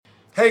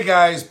Hey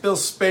guys, Bill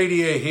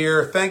Spadia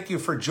here. Thank you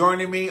for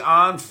joining me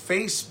on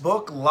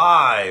Facebook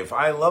Live.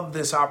 I love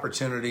this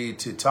opportunity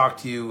to talk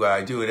to you.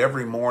 I do it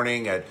every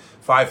morning at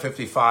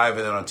 5:55 and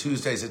then on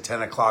Tuesdays at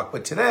 10 o'clock.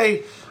 But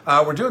today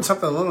we're doing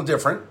something a little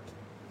different.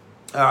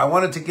 I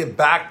wanted to get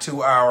back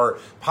to our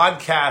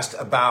podcast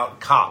about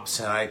cops,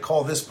 and I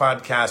call this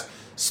podcast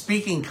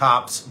Speaking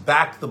Cops,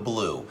 Back the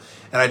Blue.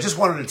 And I just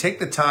wanted to take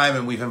the time,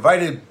 and we've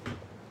invited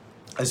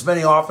as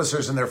many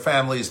officers and their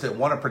families that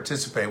want to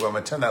participate. Well, I'm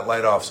going to turn that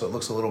light off so it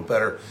looks a little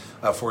better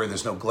for you.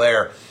 There's no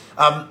glare.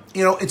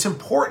 It's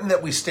important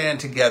that we stand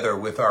together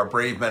with our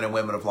brave men and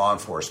women of law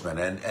enforcement.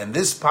 And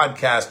this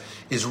podcast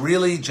is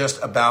really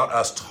just about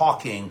us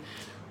talking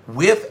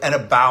with and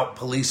about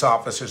police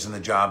officers and the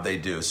job they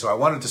do. So I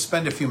wanted to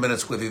spend a few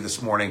minutes with you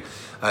this morning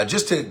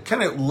just to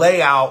kind of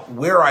lay out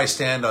where I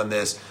stand on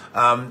this.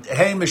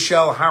 Hey,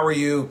 Michelle, how are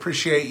you?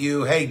 Appreciate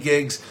you. Hey,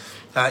 Gigs.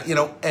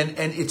 And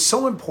it's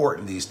so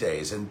important these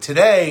days. And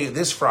today,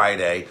 this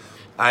Friday,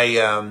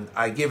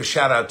 I gave a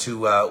shout out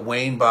to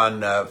Wayne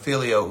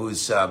Bonfilio,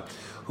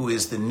 who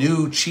is the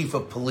new chief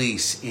of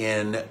police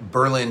in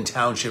Berlin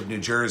Township, New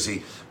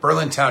Jersey.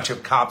 Berlin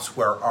Township cops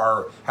were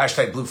our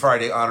hashtag Blue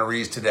Friday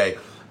honorees today.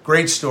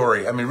 Great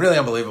story. I mean, really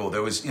unbelievable.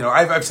 There was,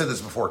 I've said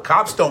this before.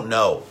 Cops don't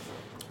know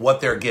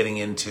what they're getting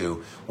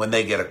into when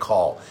they get a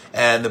call.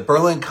 And the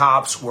Berlin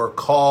cops were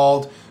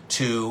called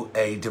to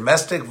a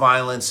domestic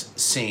violence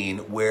scene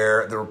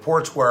where the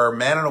reports were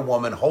man and a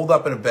woman holed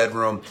up in a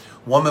bedroom.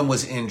 Woman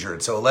was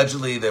injured. So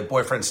allegedly the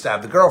boyfriend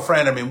stabbed the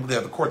girlfriend. I mean,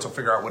 the courts will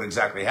figure out what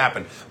exactly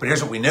happened. But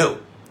here's what we knew.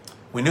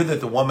 We knew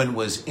that the woman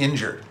was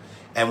injured.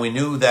 And we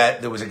knew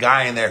that there was a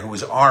guy in there who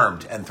was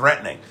armed and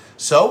threatening.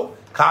 So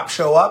cops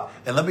show up.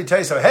 And let me tell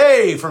you something.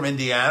 Hey, from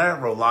Indiana,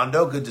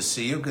 Rolando, good to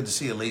see you. Good to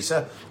see you,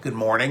 Lisa. Good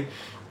morning.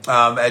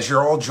 As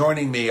you're all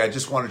joining me, I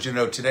just wanted you to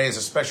know today is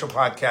a special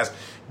podcast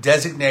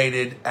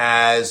designated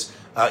as,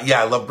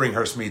 I love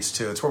Bringhurst Meats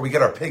too. It's where we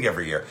get our pig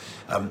every year.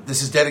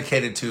 This is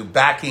dedicated to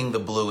backing the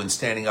blue and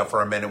standing up for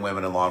our men and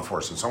women in law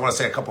enforcement. So I want to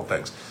say a couple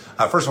things.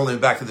 First of all, let me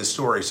back to this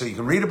story. So you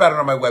can read about it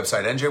on my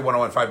website,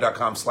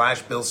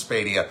 nj1015.com/Bill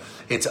Spadia.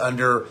 It's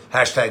under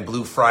hashtag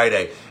Blue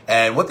Friday.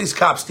 And what these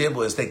cops did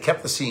was they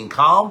kept the scene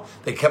calm,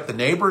 they kept the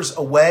neighbors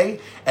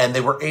away, and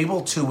they were able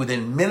to,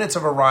 within minutes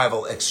of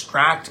arrival,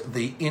 extract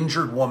the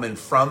injured woman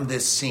from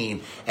this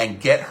scene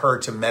and get her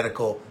to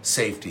medical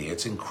safety.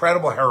 It's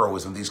incredible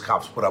heroism these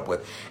cops put up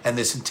with. And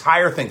this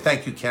entire thing,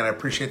 thank you, Ken, I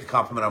appreciate the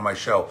compliment on my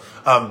show.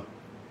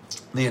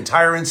 The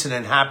entire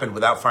incident happened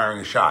without firing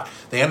a shot.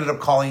 They ended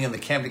up calling in the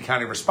Camden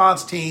County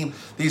response team.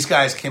 These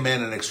guys came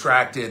in and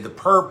extracted the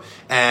perp,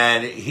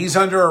 and he's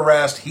under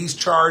arrest. He's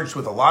charged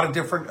with a lot of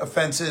different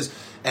offenses,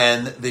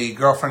 and the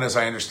girlfriend, as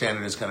I understand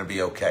it, is going to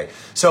be okay.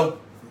 So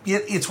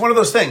it's one of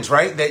those things,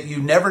 right, that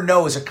you never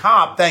know as a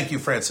cop. Thank you,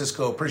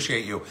 Francisco.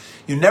 Appreciate you.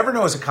 You never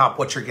know as a cop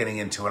what you're getting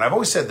into. And I've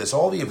always said this,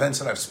 all the events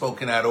that I've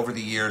spoken at over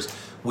the years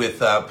with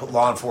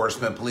law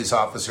enforcement, police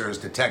officers,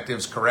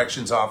 detectives,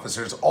 corrections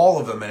officers, all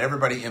of them and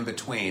everybody in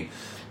between,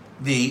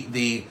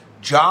 the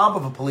job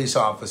of a police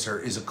officer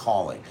is a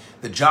calling.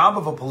 The job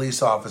of a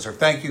police officer,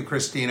 thank you,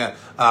 Christina.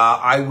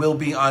 I will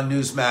be on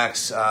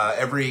Newsmax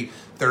every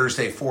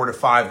Thursday, 4 to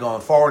 5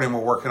 going forward, and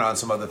we're working on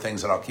some other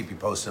things that I'll keep you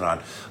posted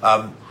on.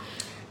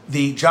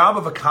 The job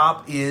of a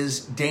cop is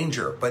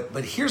danger,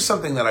 but here's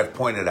something that I've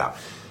pointed out.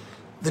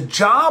 The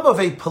job of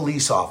a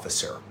police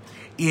officer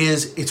I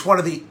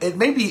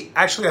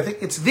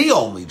think it's the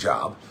only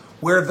job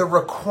where the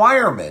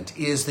requirement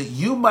is that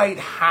you might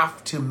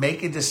have to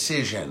make a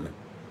decision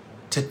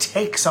to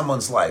take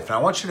someone's life. And I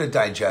want you to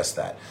digest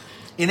that.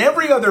 In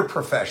every other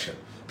profession,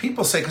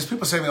 people say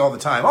to me all the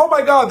time, oh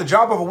my God, the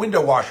job of a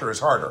window washer is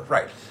harder,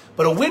 right?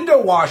 But a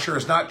window washer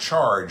is not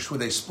charged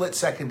with a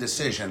split-second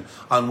decision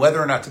on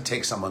whether or not to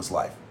take someone's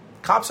life.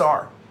 Cops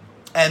are.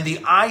 And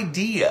I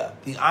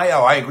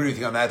agree with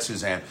you on that,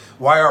 Suzanne.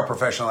 Why are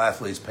professional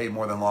athletes paid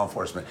more than law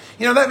enforcement?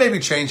 That may be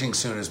changing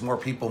soon as more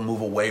people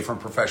move away from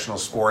professional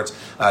sports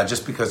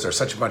just because there's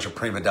such a bunch of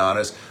prima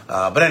donnas.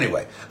 But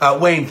anyway,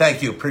 Wayne,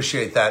 thank you.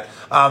 Appreciate that.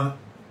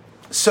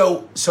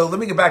 So let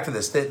me get back to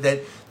this.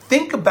 That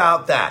think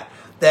about that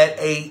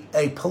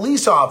a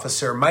police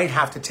officer might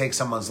have to take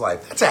someone's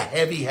life. That's a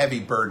heavy,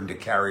 heavy burden to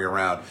carry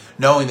around,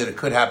 knowing that it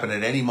could happen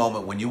at any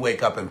moment when you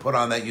wake up and put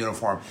on that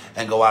uniform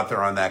and go out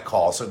there on that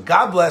call. So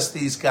God bless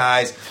these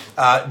guys.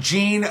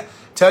 Gene,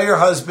 tell your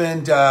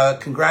husband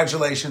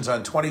congratulations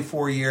on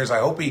 24 years. I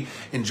hope he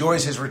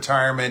enjoys his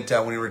retirement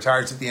when he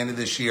retires at the end of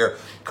this year.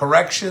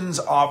 Corrections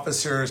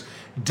officers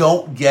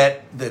don't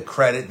get the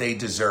credit they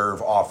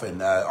deserve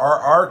often.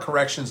 Our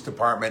corrections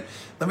department,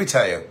 let me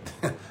tell you,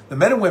 the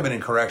men and women in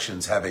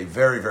corrections have a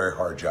very, very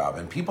hard job.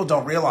 And people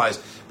don't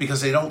realize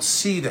because they don't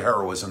see the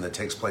heroism that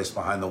takes place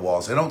behind the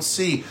walls. They don't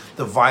see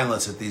the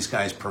violence that these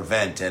guys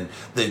prevent and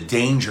the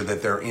danger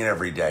that they're in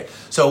every day.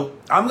 So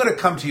I'm going to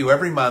come to you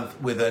every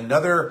month with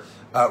another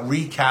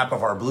recap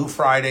of our Blue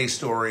Friday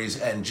stories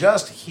and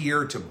just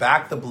here to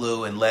back the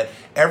blue and let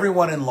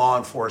everyone in law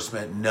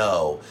enforcement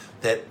know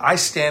that I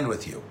stand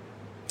with you.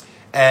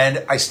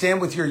 And I stand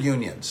with your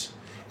unions.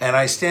 and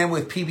I stand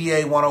with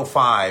PBA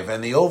 105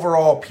 and the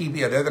overall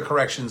PBA. They're the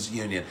corrections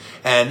union,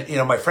 and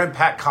my friend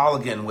Pat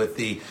Colligan with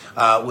the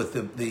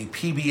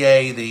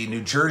PBA, the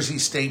New Jersey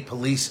State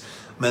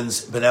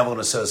Policemen's Benevolent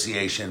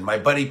Association. My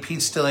buddy Pete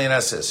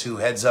Stylianesis, who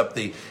heads up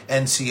the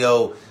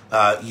NCO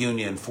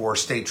union for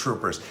state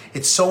troopers.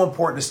 It's so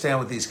important to stand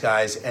with these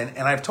guys, and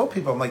I've told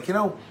people, I'm like,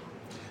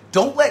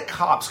 don't let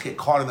cops get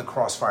caught in the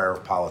crossfire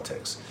of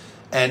politics.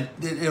 And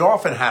it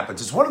often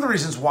happens. It's one of the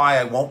reasons why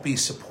I won't be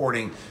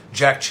supporting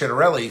Jack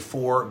Ciattarelli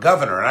for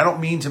governor. And I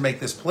don't mean to make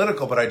this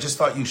political, but I just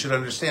thought you should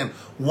understand.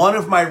 One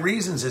of my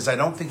reasons is I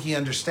don't think he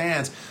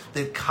understands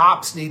that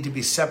cops need to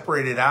be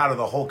separated out of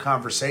the whole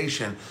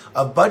conversation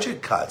of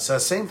budget cuts.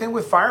 Same thing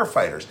with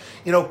firefighters.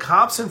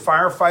 Cops and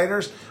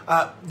firefighters,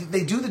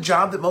 they do the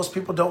job that most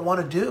people don't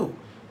want to do.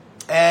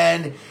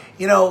 And,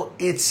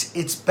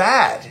 it's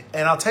bad.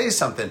 And I'll tell you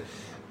something.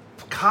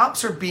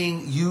 Cops are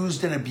being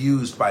used and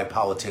abused by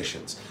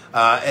politicians.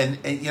 And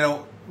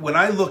when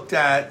I looked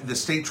at the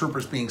state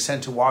troopers being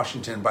sent to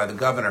Washington by the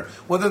governor,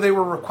 whether they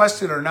were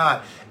requested or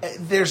not,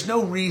 there's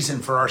no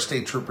reason for our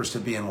state troopers to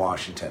be in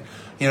Washington.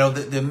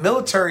 The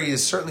military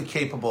is certainly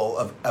capable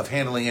of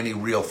handling any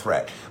real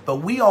threat. But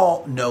we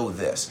all know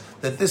that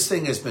this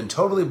thing has been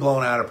totally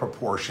blown out of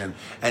proportion.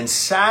 And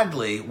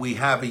sadly, we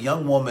have a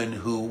young woman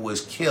who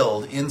was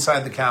killed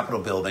inside the Capitol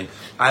building.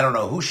 I don't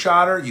know who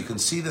shot her. You can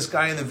see this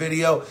guy in the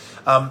video.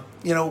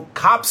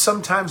 Cops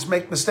sometimes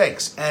make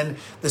mistakes, and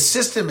the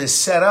system is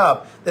set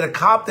up that a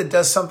cop that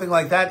does something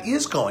like that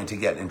is going to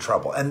get in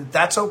trouble. And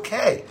that's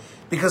okay,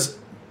 because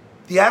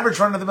the average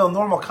run-of-the-mill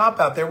normal cop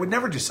out there would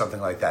never do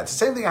something like that. It's the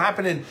same thing that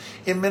happened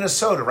in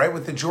Minnesota, right,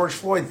 with the George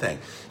Floyd thing.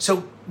 So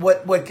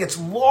what gets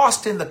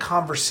lost in the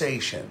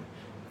conversation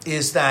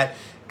is that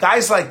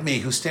guys like me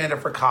who stand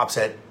up for cops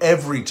at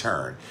every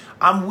turn,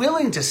 I'm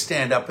willing to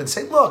stand up and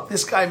say, look,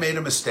 this guy made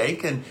a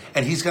mistake and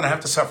he's going to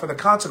have to suffer the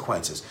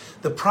consequences.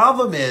 The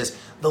problem is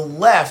the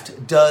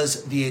left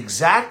does the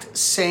exact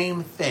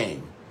same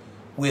thing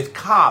with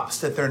cops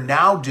that they're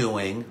now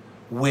doing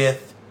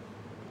with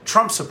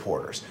Trump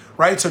supporters,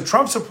 right? So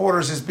Trump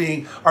supporters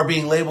are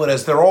being labeled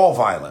as they're all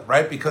violent,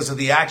 right? Because of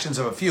the actions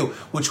of a few,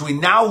 which we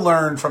now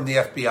learned from the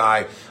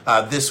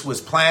FBI. This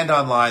was planned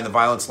online, the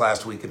violence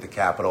last week at the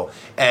Capitol.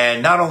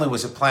 And not only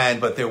was it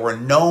planned, but there were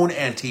known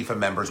Antifa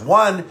members.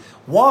 One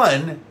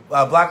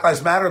Black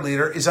Lives Matter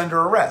leader is under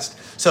arrest.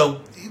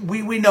 So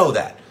we know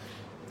that.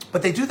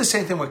 But they do the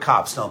same thing with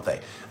cops, don't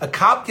they? A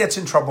cop gets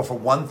in trouble for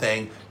one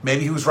thing.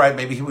 Maybe he was right,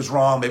 maybe he was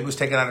wrong, maybe it was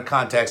taken out of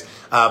context.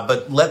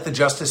 But let the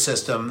justice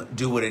system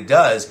do what it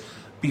does.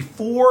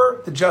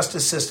 Before the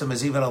justice system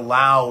is even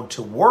allowed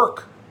to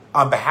work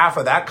on behalf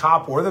of that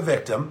cop or the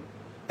victim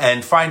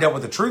and find out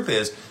what the truth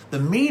is, the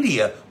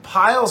media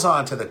piles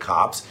onto the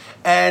cops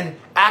and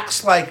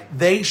acts like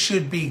they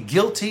should be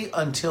guilty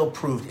until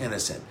proved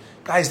innocent.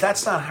 Guys,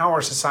 that's not how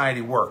our society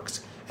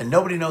works. And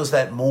nobody knows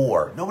that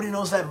more. Nobody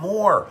knows that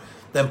more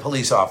than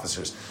police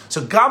officers.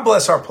 So God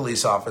bless our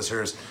police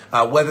officers,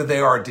 whether they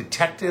are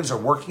detectives or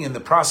working in the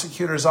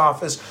prosecutor's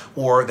office,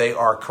 or they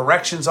are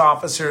corrections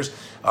officers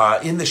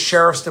in the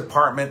sheriff's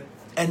department,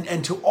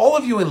 and to all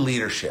of you in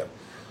leadership.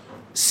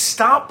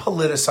 Stop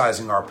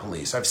politicizing our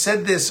police. I've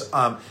said this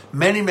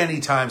many,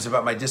 many times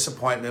about my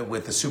disappointment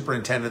with the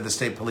superintendent of the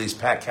state police,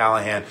 Pat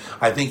Callahan.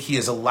 I think he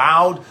has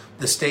allowed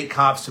the state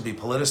cops to be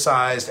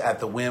politicized at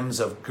the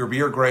whims of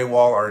Gurbir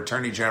Grewal, our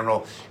attorney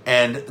general,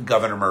 and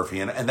Governor Murphy.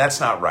 And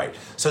that's not right.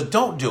 So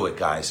don't do it,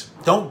 guys.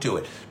 Don't do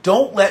it.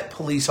 Don't let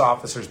police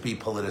officers be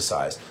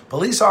politicized.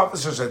 Police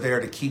officers are there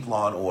to keep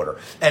law and order.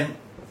 And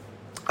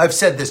I've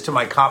said this to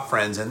my cop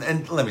friends,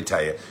 and let me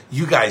tell you,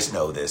 you guys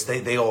know this.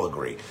 They all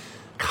agree.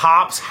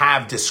 Cops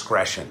have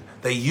discretion.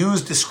 They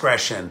use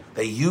discretion.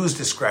 They use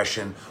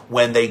discretion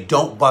when they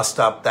don't bust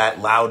up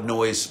that loud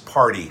noise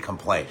party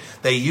complaint.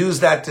 They use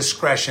that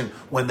discretion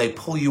when they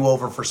pull you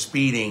over for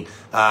speeding,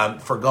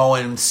 for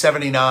going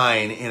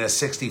 79 in a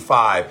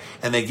 65,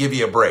 and they give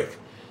you a break.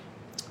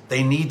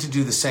 They need to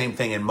do the same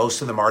thing, and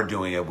most of them are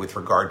doing it with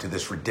regard to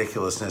this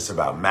ridiculousness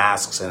about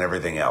masks and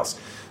everything else.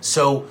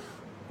 So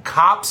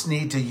cops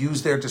need to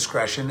use their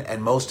discretion,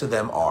 and most of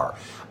them are.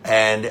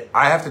 And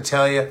I have to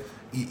tell you,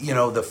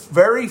 the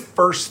very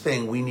first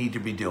thing we need to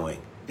be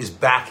doing is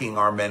backing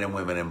our men and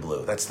women in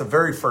blue. That's the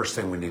very first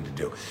thing we need to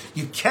do.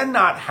 You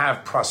cannot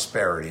have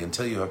prosperity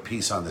until you have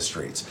peace on the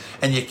streets.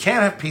 And you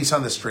can't have peace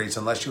on the streets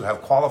unless you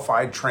have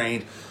qualified,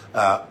 trained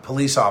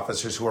police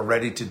officers who are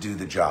ready to do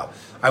the job.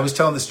 I was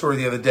telling the story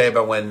the other day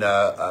about when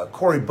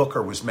Cory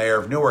Booker was mayor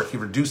of Newark. He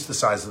reduced the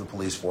size of the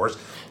police force,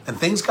 and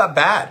things got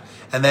bad.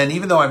 And then,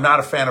 even though I'm not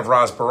a fan of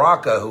Ras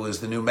Baraka, who is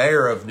the new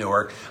mayor of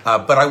Newark,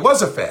 but I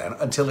was a fan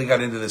until he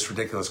got into this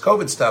ridiculous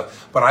COVID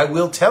stuff. But I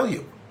will tell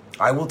you,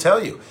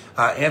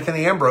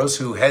 Anthony Ambrose,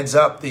 who heads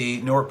up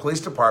the Newark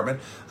Police Department,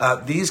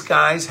 these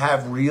guys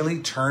have really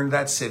turned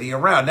that city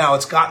around. Now,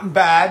 it's gotten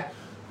bad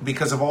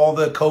because of all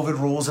the COVID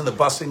rules and the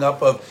busting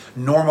up of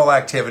normal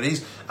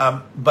activities.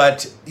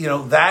 But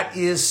that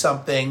is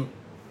something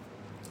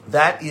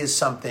that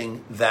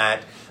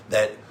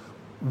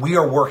we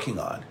are working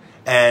on.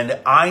 And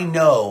I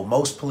know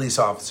most police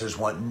officers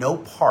want no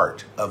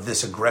part of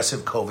this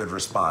aggressive COVID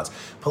response.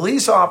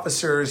 Police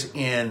officers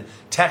in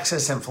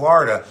Texas and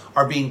Florida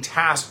are being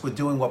tasked with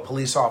doing what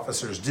police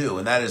officers do,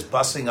 and that is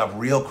busting up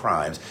real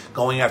crimes,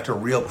 going after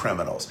real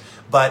criminals.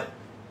 But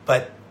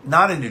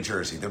not in New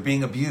Jersey. They're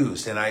being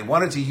abused. And I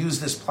wanted to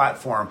use this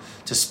platform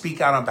to speak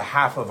out on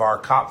behalf of our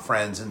cop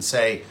friends and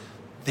say,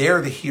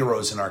 they're the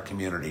heroes in our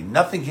community.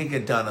 Nothing can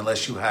get done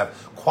unless you have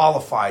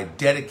qualified,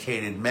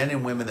 dedicated men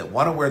and women that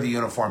want to wear the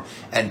uniform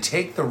and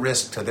take the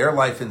risk to their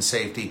life and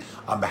safety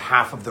on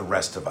behalf of the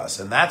rest of us.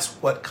 And that's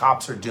what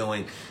cops are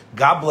doing.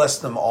 God bless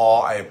them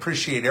all. I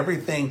appreciate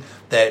everything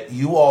that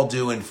you all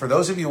do. And for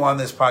those of you on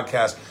this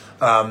podcast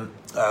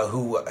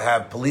who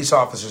have police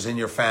officers in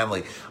your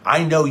family,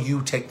 I know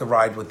you take the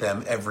ride with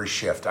them every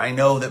shift. I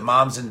know that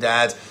moms and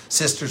dads,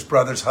 sisters,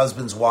 brothers,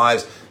 husbands,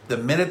 wives, the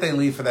minute they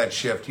leave for that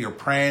shift, you're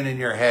praying in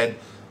your head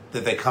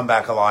that they come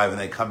back alive and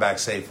they come back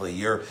safely.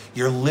 You're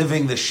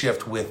living the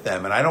shift with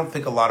them. And I don't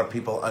think a lot of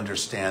people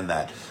understand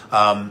that.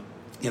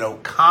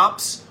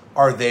 Cops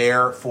are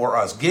there for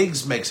us.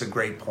 Giggs makes a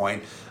great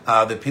point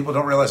that people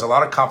don't realize a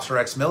lot of cops are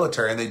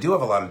ex-military and they do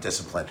have a lot of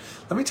discipline.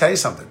 Let me tell you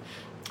something.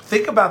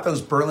 Think about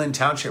those Berlin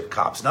Township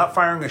cops not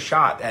firing a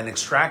shot and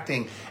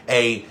extracting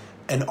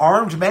an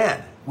armed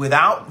man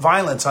without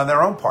violence on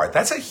their own part.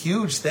 That's a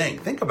huge thing.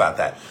 Think about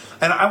that.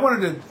 And I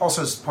wanted to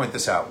also point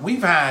this out.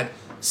 We've had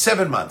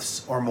 7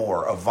 months or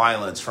more of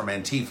violence from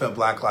Antifa,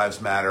 Black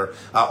Lives Matter,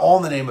 all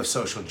in the name of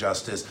social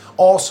justice,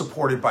 all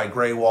supported by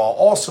Gray Wall,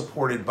 all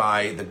supported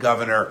by the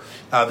governor.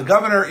 The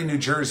governor in New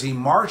Jersey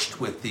marched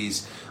with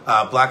these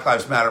Black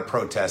Lives Matter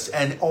protests.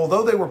 And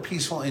although they were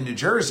peaceful in New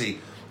Jersey,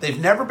 they've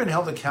never been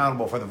held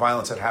accountable for the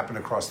violence that happened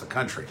across the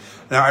country.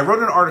 Now, I wrote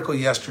an article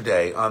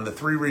yesterday on the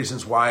 3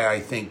 reasons why I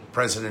think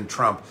President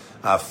Trump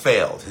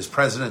failed. His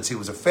presidency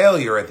was a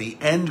failure at the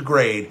end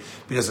grade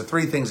because of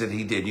 3 things that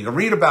he did. You can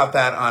read about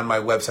that on my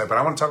website, but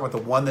I want to talk about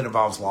the one that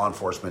involves law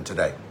enforcement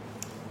today.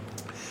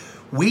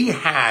 We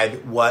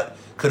had what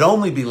could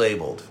only be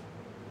labeled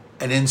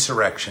an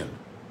insurrection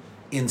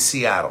in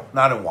Seattle,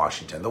 not in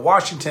Washington. The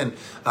Washington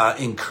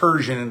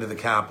incursion into the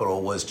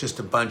Capitol was just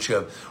a bunch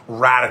of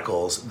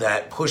radicals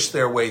that pushed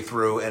their way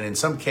through, and in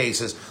some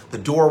cases, the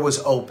door was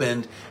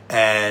opened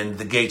and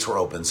the gates were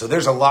open. So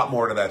there's a lot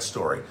more to that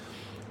story.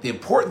 The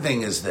important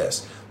thing is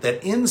this,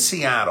 that in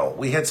Seattle,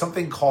 we had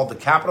something called the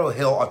Capitol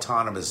Hill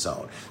Autonomous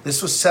Zone.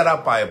 This was set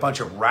up by a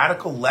bunch of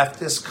radical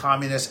leftist,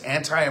 communist,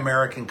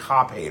 anti-American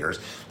cop haters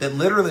that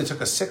literally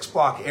took a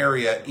 6-block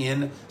area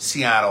in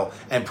Seattle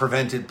and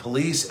prevented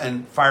police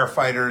and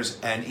firefighters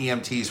and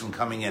EMTs from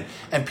coming in.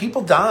 And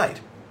people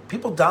died.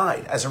 People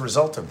died as a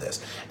result of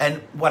this.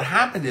 And what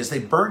happened is they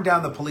burned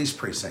down the police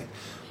precinct.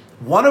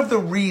 One of the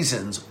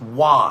reasons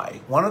why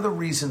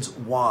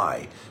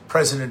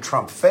President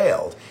Trump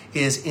failed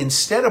is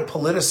instead of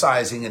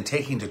politicizing and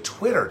taking to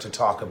Twitter to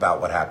talk about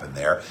what happened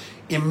there,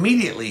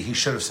 immediately he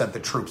should have sent the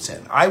troops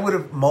in. I would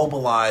have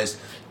mobilized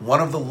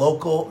one of the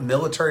local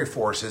military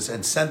forces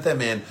and sent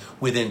them in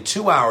within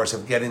 2 hours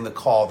of getting the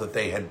call that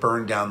they had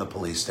burned down the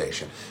police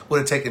station. Would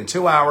have taken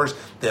 2 hours.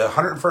 The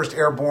 101st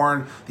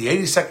Airborne, the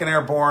 82nd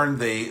Airborne,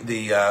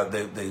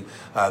 the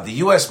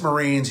U.S.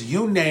 Marines,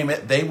 you name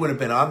it, they would have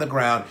been on the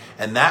ground,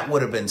 and that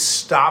would have been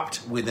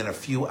stopped within a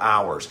few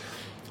hours.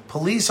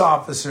 Police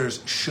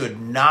officers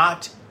should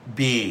not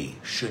be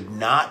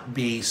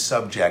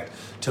subject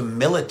to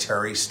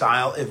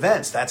military-style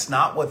events. That's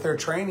not what their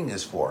training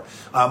is for.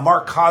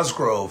 Mark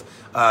Cosgrove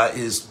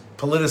is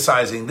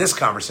politicizing this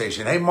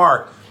conversation. Hey,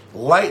 Mark,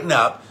 lighten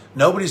up.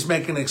 Nobody's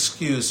making an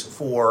excuse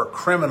for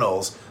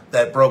criminals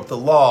that broke the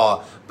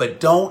law, but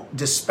don't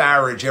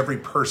disparage every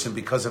person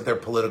because of their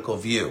political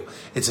view.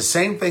 It's the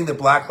same thing that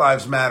Black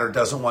Lives Matter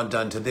doesn't want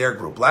done to their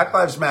group. Black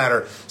Lives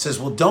Matter says,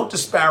 well, don't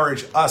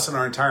disparage us and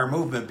our entire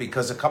movement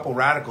because a couple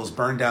radicals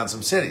burned down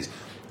some cities.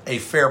 A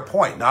fair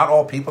point. Not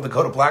all people that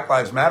go to Black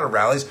Lives Matter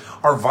rallies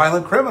are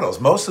violent criminals.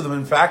 Most of them,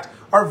 in fact,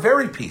 are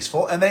very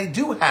peaceful, and they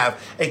do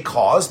have a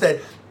cause that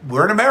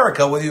we're in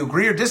America, whether you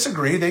agree or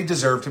disagree, they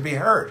deserve to be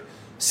heard.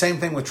 Same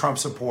thing with Trump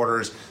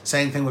supporters,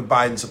 same thing with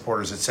Biden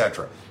supporters,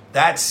 etc.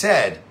 That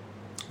said,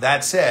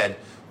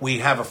 we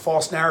have a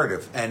false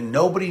narrative, and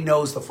nobody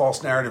knows the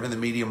false narrative in the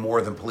media more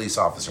than police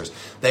officers.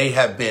 They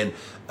have been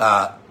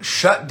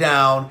shut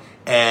down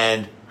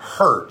and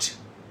hurt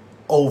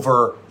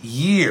over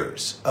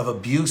years of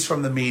abuse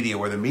from the media,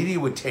 where the media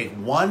would take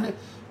one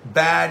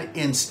bad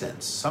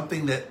instance,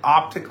 something that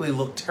optically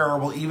looked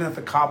terrible, even if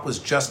the cop was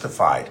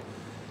justified,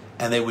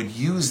 and they would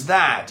use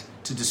that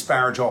to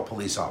disparage all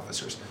police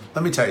officers.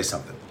 Let me tell you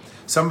something.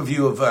 Some of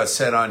you have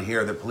said on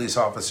here that police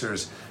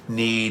officers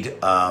need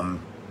more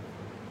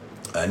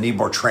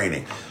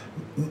training.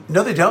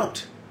 No, they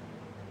don't.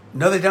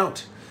 No, they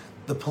don't.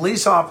 The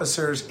police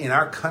officers in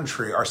our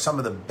country are some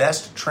of the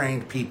best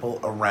trained people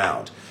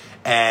around.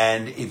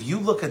 And if you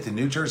look at the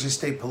New Jersey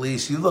State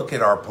Police, you look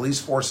at our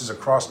police forces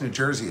across New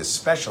Jersey,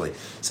 especially,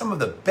 some of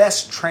the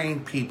best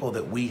trained people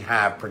that we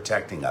have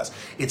protecting us.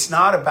 It's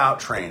not about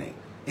training.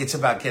 It's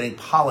about getting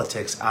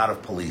politics out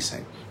of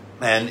policing.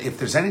 And if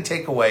there's any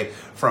takeaway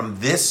from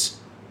this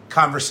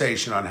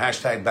conversation on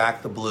hashtag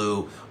Back the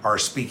Blue, our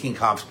Speaking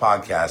Cops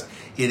podcast.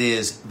 It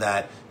is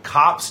that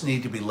cops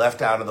need to be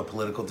left out of the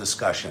political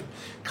discussion.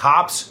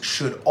 Cops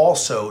should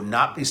also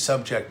not be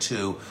subject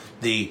to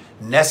the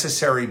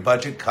necessary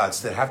budget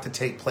cuts that have to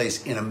take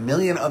place in a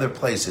million other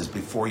places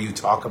before you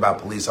talk about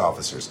police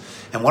officers.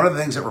 And one of the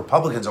things that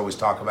Republicans always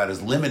talk about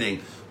is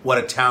limiting what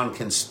a town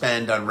can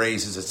spend on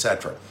raises,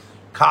 etc.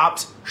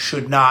 Cops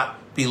should not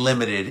be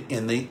limited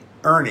in the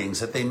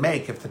earnings that they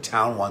make if the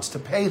town wants to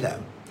pay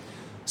them.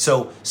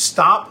 So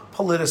stop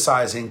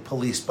politicizing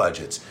police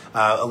budgets.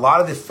 A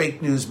lot of the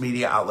fake news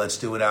media outlets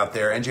do it out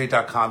there.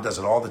 NJ.com does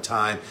it all the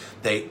time.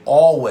 They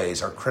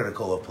always are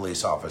critical of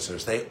police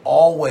officers. They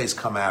always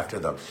come after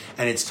them.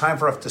 And it's time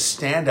for us to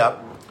stand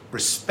up,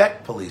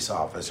 respect police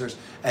officers,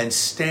 and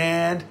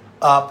stand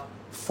up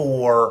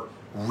for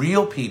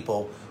real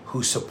people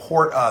who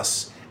support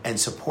us and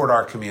support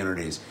our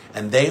communities.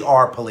 And they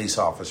are police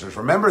officers.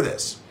 Remember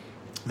this.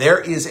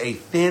 There is a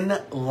thin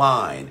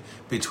line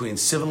between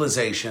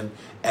civilization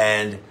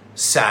and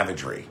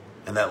savagery,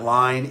 and that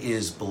line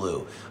is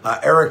blue.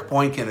 Eric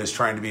Boykin is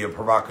trying to be a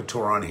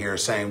provocateur on here,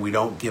 saying we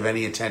don't give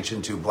any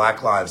attention to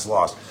Black Lives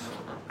Lost.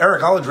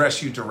 Eric, I'll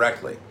address you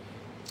directly.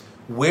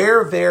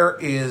 Where there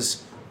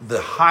is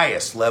the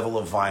highest level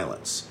of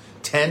violence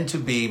tend to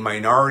be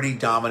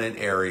minority-dominant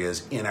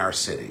areas in our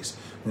cities.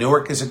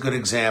 Newark is a good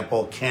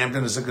example.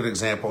 Camden is a good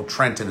example.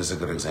 Trenton is a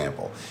good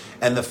example.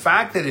 And the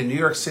fact that in New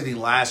York City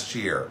last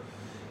year,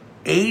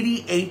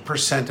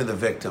 88% of the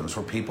victims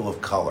were people of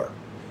color,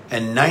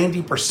 and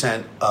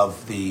 90%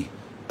 of the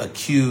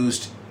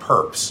accused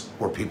perps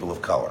were people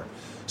of color.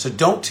 So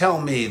don't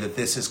tell me that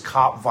this is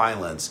cop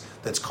violence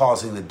that's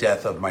causing the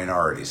death of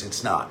minorities.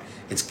 It's not.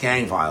 It's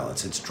gang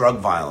violence. It's drug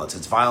violence.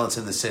 It's violence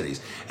in the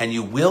cities. And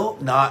you will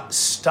not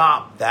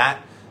stop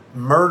that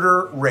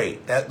murder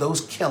rate,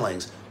 those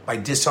killings, by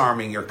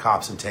disarming your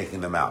cops and taking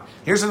them out.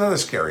 Here's another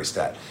scary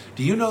stat.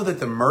 Do you know that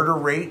the murder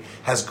rate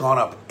has gone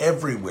up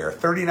everywhere?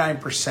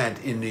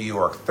 39% in New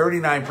York,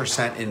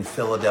 39% in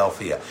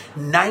Philadelphia,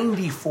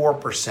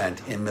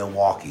 94% in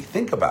Milwaukee.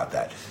 Think about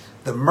that.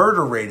 The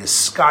murder rate is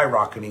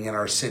skyrocketing in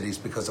our cities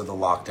because of the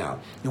lockdown.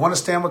 You want to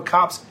stand with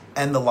cops?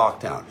 End the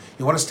lockdown.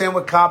 You want to stand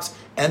with cops?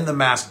 End the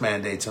mask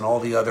mandates and all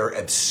the other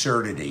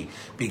absurdity,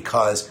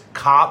 because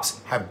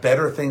cops have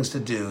better things to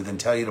do than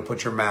tell you to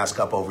put your mask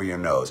up over your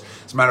nose.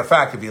 As a matter of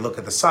fact, if you look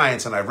at the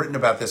science, and I've written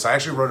about this, I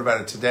actually wrote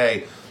about it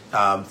today,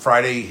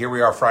 Friday, here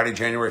we are, Friday,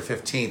 January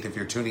 15th, if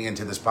you're tuning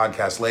into this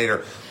podcast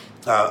later.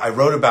 I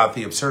wrote about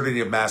the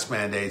absurdity of mask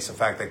mandates, the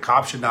fact that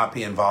cops should not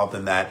be involved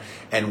in that,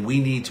 and we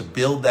need to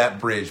build that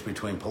bridge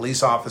between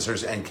police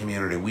officers and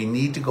community. We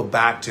need to go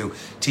back to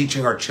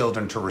teaching our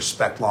children to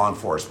respect law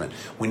enforcement.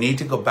 We need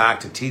to go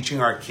back to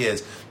teaching our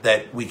kids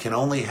that we can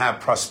only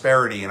have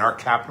prosperity in our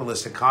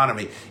capitalist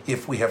economy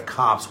if we have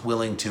cops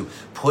willing to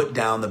put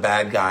down the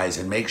bad guys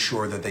and make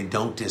sure that they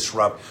don't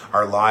disrupt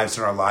our lives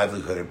and our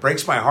livelihood. It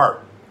breaks my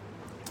heart.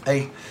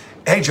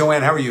 Hey,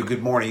 Joanne, how are you?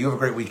 Good morning. You have a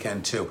great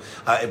weekend, too.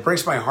 It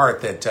breaks my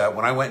heart that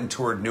when I went and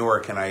toured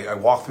Newark and I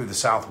walked through the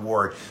South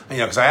Ward,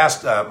 because I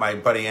asked my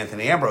buddy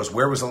Anthony Ambrose,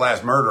 where was the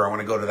last murder? I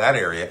want to go to that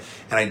area.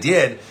 And I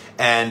did.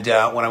 And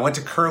when I went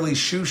to Curly's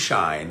Shoe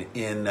Shine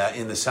in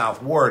the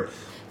South Ward,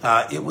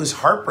 it was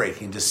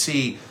heartbreaking to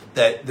see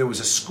that there was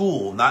a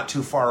school not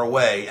too far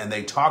away, and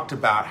they talked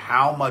about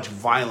how much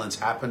violence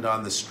happened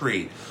on the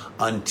street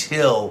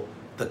until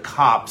the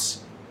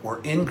cops were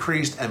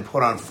increased and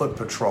put on foot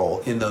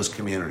patrol in those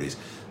communities.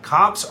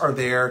 Cops are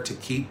there to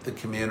keep the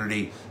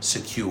community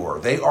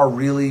secure. They are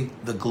really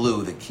the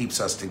glue that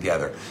keeps us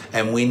together,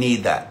 and we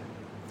need that.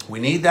 We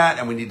need that,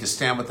 and we need to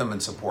stand with them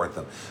and support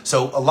them.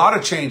 So a lot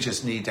of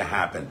changes need to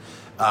happen.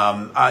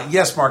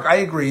 Yes, Mark, I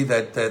agree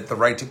that the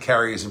right to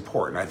carry is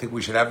important. I think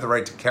we should have the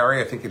right to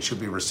carry. I think it should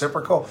be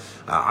reciprocal.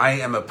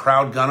 I am a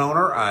proud gun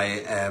owner.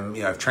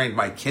 I've trained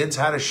my kids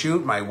how to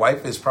shoot. My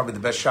wife is probably the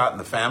best shot in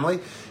the family.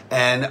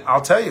 And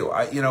I'll tell you,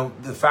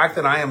 the fact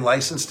that I am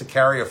licensed to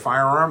carry a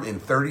firearm in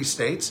 30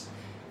 states,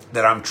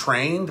 that I'm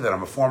trained, that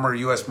I'm a former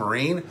U.S.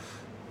 Marine,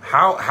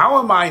 how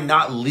am I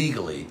not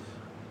legally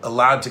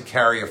allowed to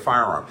carry a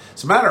firearm?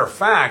 As a matter of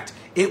fact,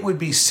 it would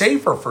be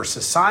safer for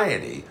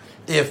society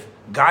if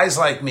guys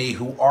like me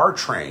who are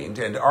trained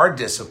and are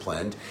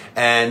disciplined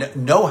and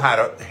know how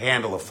to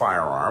handle a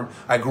firearm,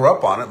 I grew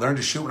up on it, learned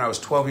to shoot when I was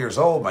 12 years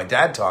old, my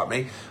dad taught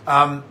me,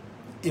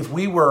 if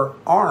we were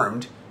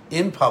armed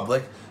in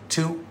public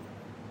to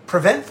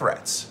prevent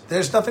threats.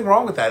 There's nothing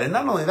wrong with that. And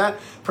not only that,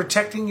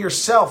 protecting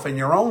yourself and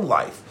your own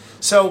life.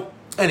 So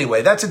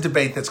anyway, that's a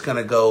debate that's going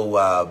to go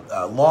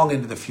long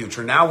into the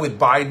future. Now with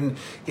Biden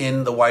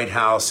in the White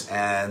House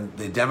and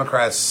the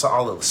Democrats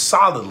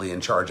solidly in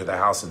charge of the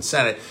House and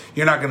Senate,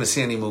 you're not going to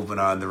see any movement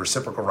on the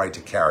reciprocal right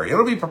to carry.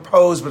 It'll be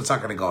proposed, but it's not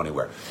going to go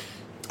anywhere.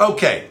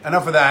 Okay,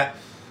 enough of that.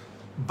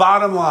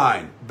 Bottom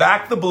line,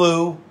 back the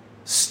blue,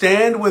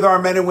 stand with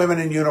our men and women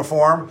in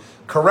uniform,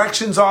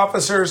 corrections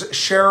officers,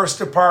 sheriff's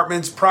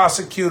departments,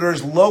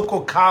 prosecutors,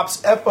 local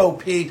cops,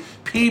 FOP,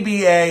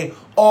 PBA,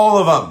 all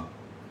of them.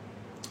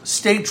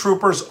 State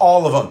troopers,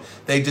 all of them.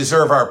 They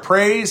deserve our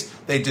praise.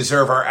 They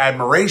deserve our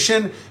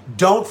admiration.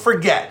 Don't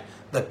forget,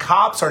 the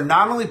cops are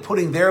not only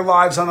putting their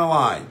lives on the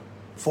line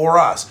for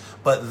us,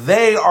 but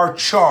they are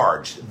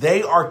charged.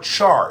 They are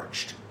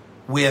charged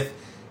with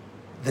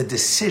the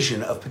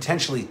decision of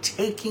potentially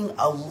taking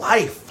a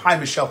life. Hi,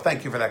 Michelle.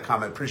 Thank you for that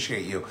comment.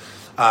 Appreciate you.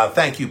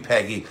 Thank you,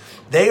 Peggy.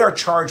 They are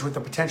charged with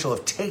the potential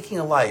of taking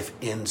a life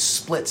in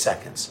split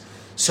seconds.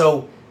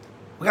 So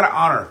we got to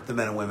honor the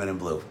men and women in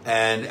blue.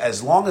 And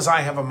as long as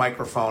I have a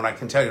microphone, I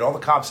can tell you to all the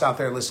cops out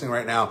there listening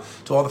right now,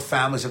 to all the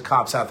families of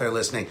cops out there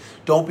listening,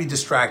 don't be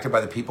distracted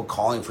by the people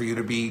calling for you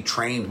to be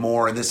trained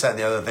more and this, that, and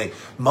the other thing.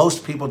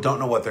 Most people don't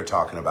know what they're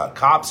talking about.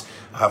 Cops,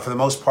 for the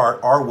most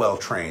part, are well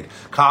trained.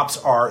 Cops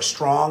are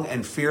strong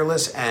and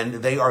fearless, and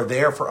they are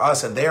there for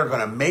us, and they are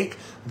going to make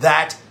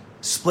that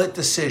split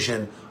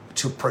decision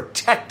to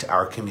protect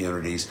our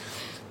communities.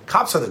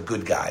 Cops are the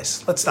good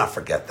guys. Let's not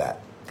forget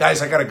that.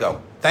 Guys, I got to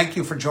go. Thank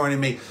you for joining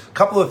me. A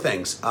couple of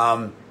things.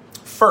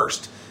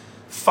 First,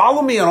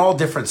 follow me on all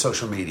different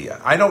social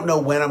media. I don't know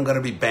when I'm going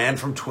to be banned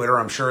from Twitter.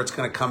 I'm sure it's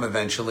going to come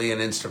eventually, and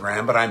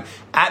Instagram, but I'm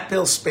at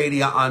Bill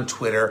Spadea on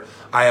Twitter.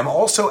 I am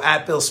also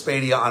at Bill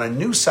Spadea on a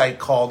new site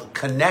called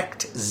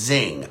Connect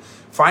Zing.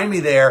 Find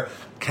me there.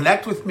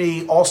 Connect with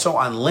me also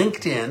on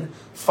LinkedIn.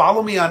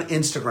 Follow me on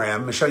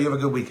Instagram. Michelle, you have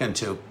a good weekend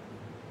too.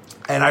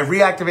 And I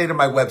reactivated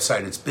my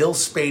website. It's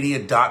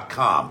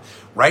billspadea.com.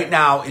 Right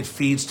now, it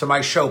feeds to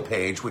my show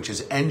page, which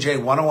is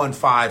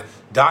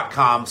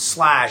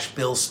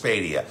nj1015.com/Bill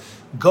Spadea.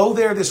 Go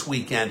there this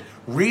weekend.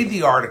 Read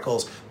the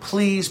articles.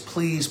 Please,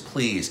 please,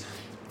 please.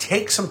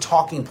 Take some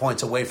talking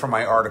points away from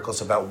my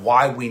articles about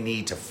why we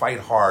need to fight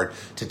hard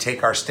to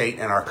take our state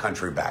and our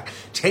country back.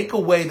 Take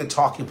away the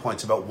talking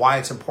points about why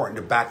it's important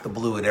to back the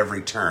blue at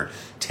every turn.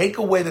 Take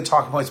away the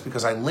talking points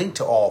because I link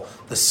to all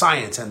the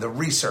science and the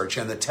research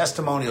and the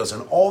testimonials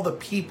and all the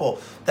people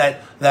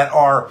that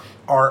are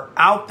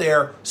out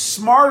there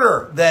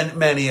smarter than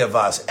many of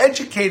us.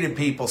 Educated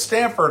people,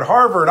 Stanford,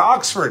 Harvard,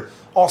 Oxford,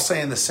 all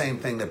saying the same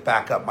thing that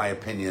back up my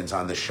opinions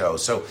on the show.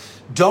 So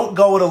don't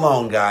go it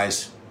alone,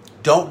 guys.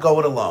 Don't go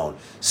it alone.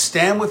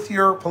 Stand with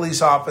your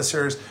police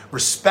officers.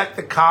 Respect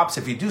the cops.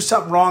 If you do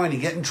something wrong and you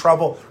get in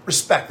trouble,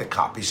 respect the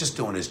cop. He's just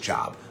doing his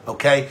job,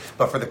 okay?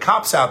 But for the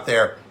cops out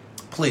there,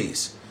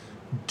 please,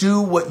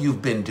 do what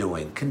you've been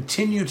doing.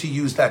 Continue to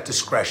use that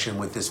discretion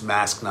with this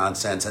mask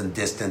nonsense and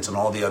distance and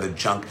all the other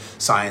junk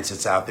science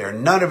that's out there.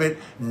 None of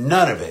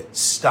it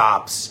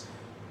stops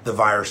the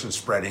virus from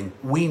spreading.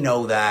 We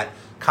know that.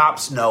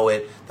 Cops know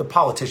it. The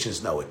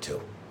politicians know it too.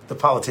 The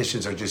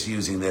politicians are just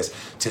using this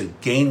to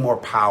gain more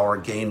power,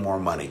 gain more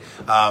money.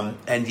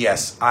 And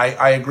yes,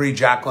 I agree,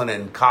 Jacqueline,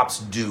 and cops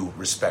do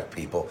respect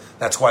people.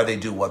 That's why they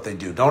do what they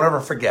do. Don't ever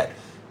forget,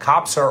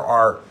 cops are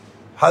our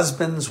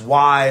husbands,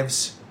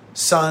 wives,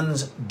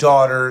 sons,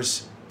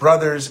 daughters,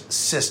 brothers,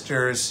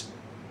 sisters.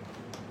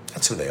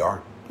 That's who they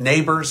are.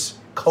 Neighbors,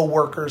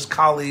 co-workers,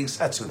 colleagues,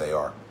 that's who they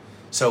are.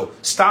 So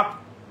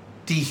stop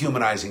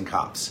dehumanizing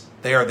cops.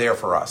 They are there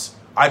for us.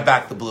 I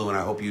back the blue, and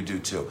I hope you do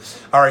too.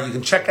 All right, you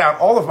can check out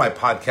all of my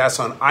podcasts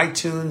on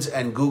iTunes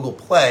and Google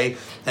Play.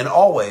 And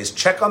always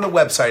check on the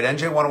website,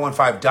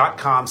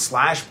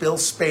 nj1015.com/Bill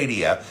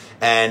Spadea.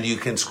 And you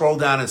can scroll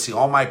down and see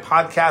all my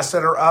podcasts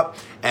that are up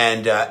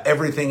and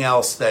everything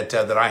else that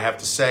I have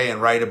to say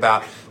and write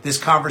about. This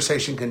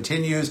conversation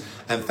continues.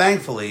 And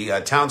thankfully,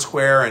 Town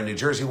Square and New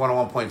Jersey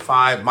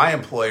 101.5, my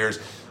employers,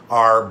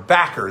 are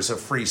backers of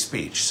free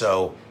speech.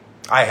 So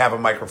I have a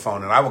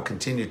microphone, and I will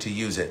continue to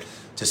use it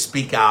to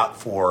speak out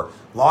for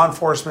law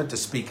enforcement, to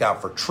speak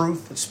out for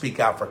truth, to speak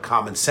out for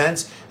common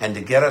sense, and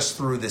to get us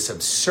through this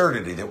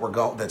absurdity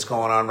that's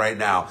going on right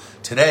now.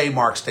 Today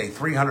marks day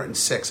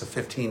 306 of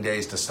 15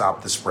 days to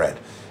stop the spread.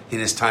 It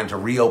is time to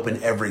reopen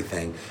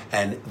everything,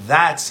 and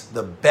that's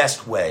the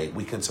best way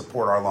we can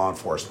support our law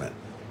enforcement.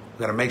 We've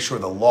got to make sure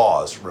the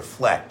laws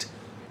reflect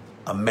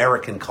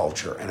American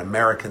culture and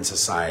American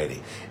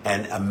society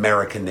and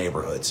American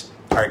neighborhoods.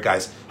 All right,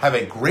 guys, have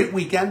a great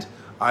weekend.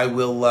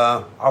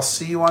 I'll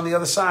see you on the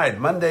other side.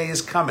 Monday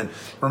is coming.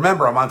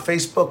 Remember, I'm on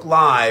Facebook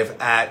Live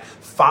at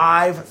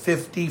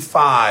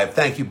 5:55.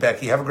 Thank you,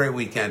 Becky. Have a great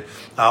weekend.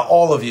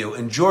 All of you,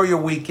 enjoy your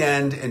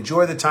weekend.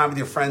 Enjoy the time with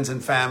your friends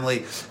and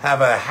family.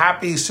 Have a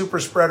happy super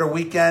spreader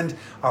weekend.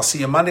 I'll see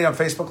you Monday on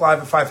Facebook Live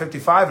at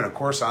 5:55. And, of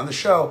course, on the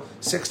show,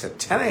 6 to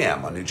 10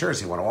 a.m. on New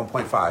Jersey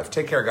 101.5.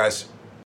 Take care, guys.